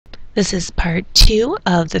This is part 2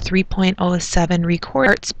 of the 3.07 record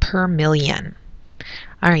parts per million.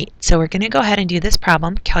 Alright, so we're going to go ahead and do this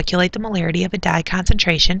problem. Calculate the molarity of a dye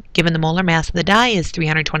concentration given the molar mass of the dye is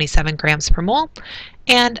 327 grams per mole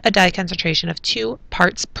and a dye concentration of 2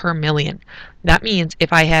 parts per million. That means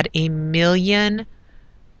if I had a million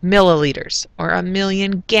milliliters or a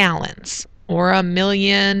million gallons or a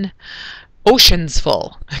million oceans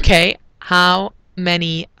full, okay, how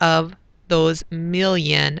many of those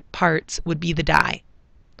million parts would be the dye?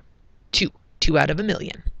 2 out of a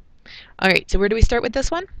million. All right, so where do we start with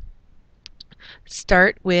this one?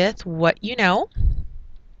 Start with what you know.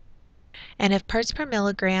 And if parts per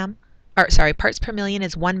million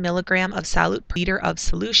is 1 milligram of solute per liter of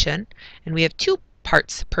solution, and we have 2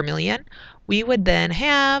 parts per million, we would then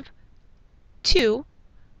have 2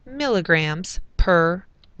 milligrams per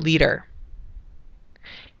liter.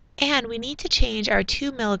 And we need to change our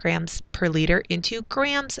 2 milligrams per liter into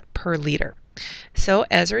grams per liter. So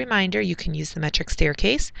as a reminder, you can use the metric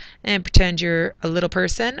staircase and pretend you're a little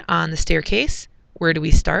person on the staircase. Where do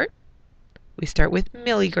we start? We start with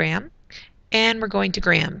milligram and we're going to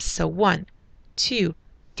grams. So 1, 2,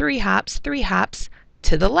 3 hops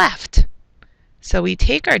to the left. So we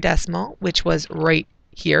take our decimal, which was right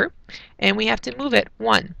here, and we have to move it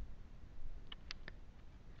 1,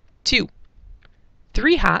 2,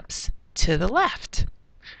 3 hops to the left.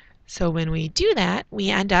 So when we do that, we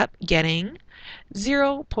end up getting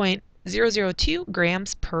 0.002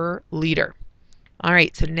 grams per liter. All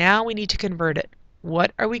right, so now we need to convert it.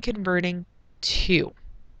 What are we converting to?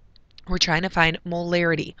 We're trying to find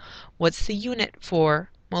molarity. What's the unit for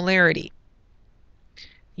molarity?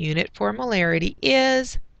 Unit for molarity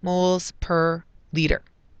is moles per liter.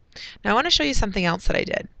 Now I want to show you something else that I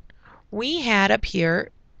did. We had up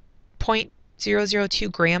here 0.002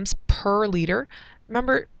 grams per liter.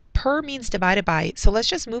 Remember, per means divided by, so let's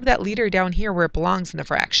just move that liter down here where it belongs in the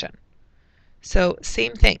fraction. So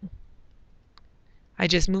same thing. I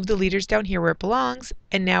just moved the liters down here where it belongs,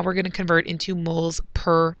 and now we're going to convert into moles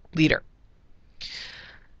per liter.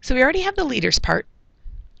 So we already have the liters part.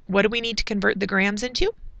 What do we need to convert the grams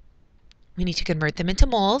into? We need to convert them into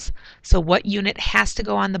moles. So what unit has to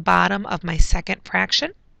go on the bottom of my second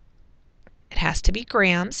fraction? It has to be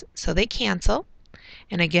grams, so they cancel.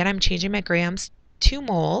 And again, I'm changing my grams to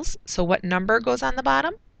moles. So what number goes on the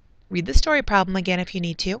bottom? Read the story problem again if you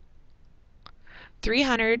need to.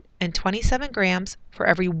 327 grams for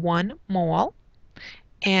every 1 mole.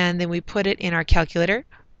 And then we put it in our calculator.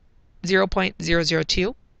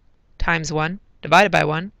 0.002 times 1 divided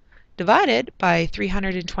by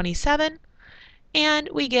 327. And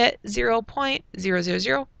we get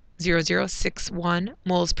 0.0000061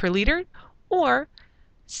 moles per liter, or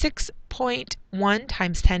 6.1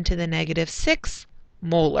 times 10 to the negative 6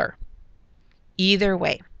 molar. Either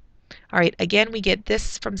way. All right, again, we get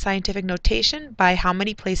this from scientific notation by how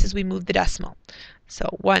many places we move the decimal. So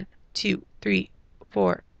 1, 2, 3,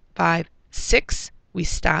 4, 5, 6. We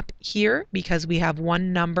stop here because we have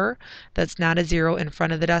one number that's not a 0 in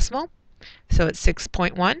front of the decimal. So it's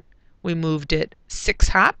 6.1. We moved it 6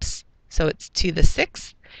 hops, so it's to the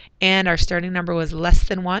 6th. And our starting number was less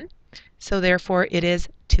than 1. So therefore, it is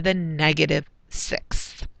to the negative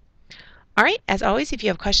 6th. All right, as always, if you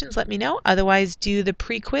have questions, let me know. Otherwise, do the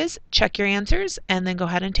pre-quiz, check your answers, and then go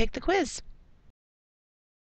ahead and take the quiz.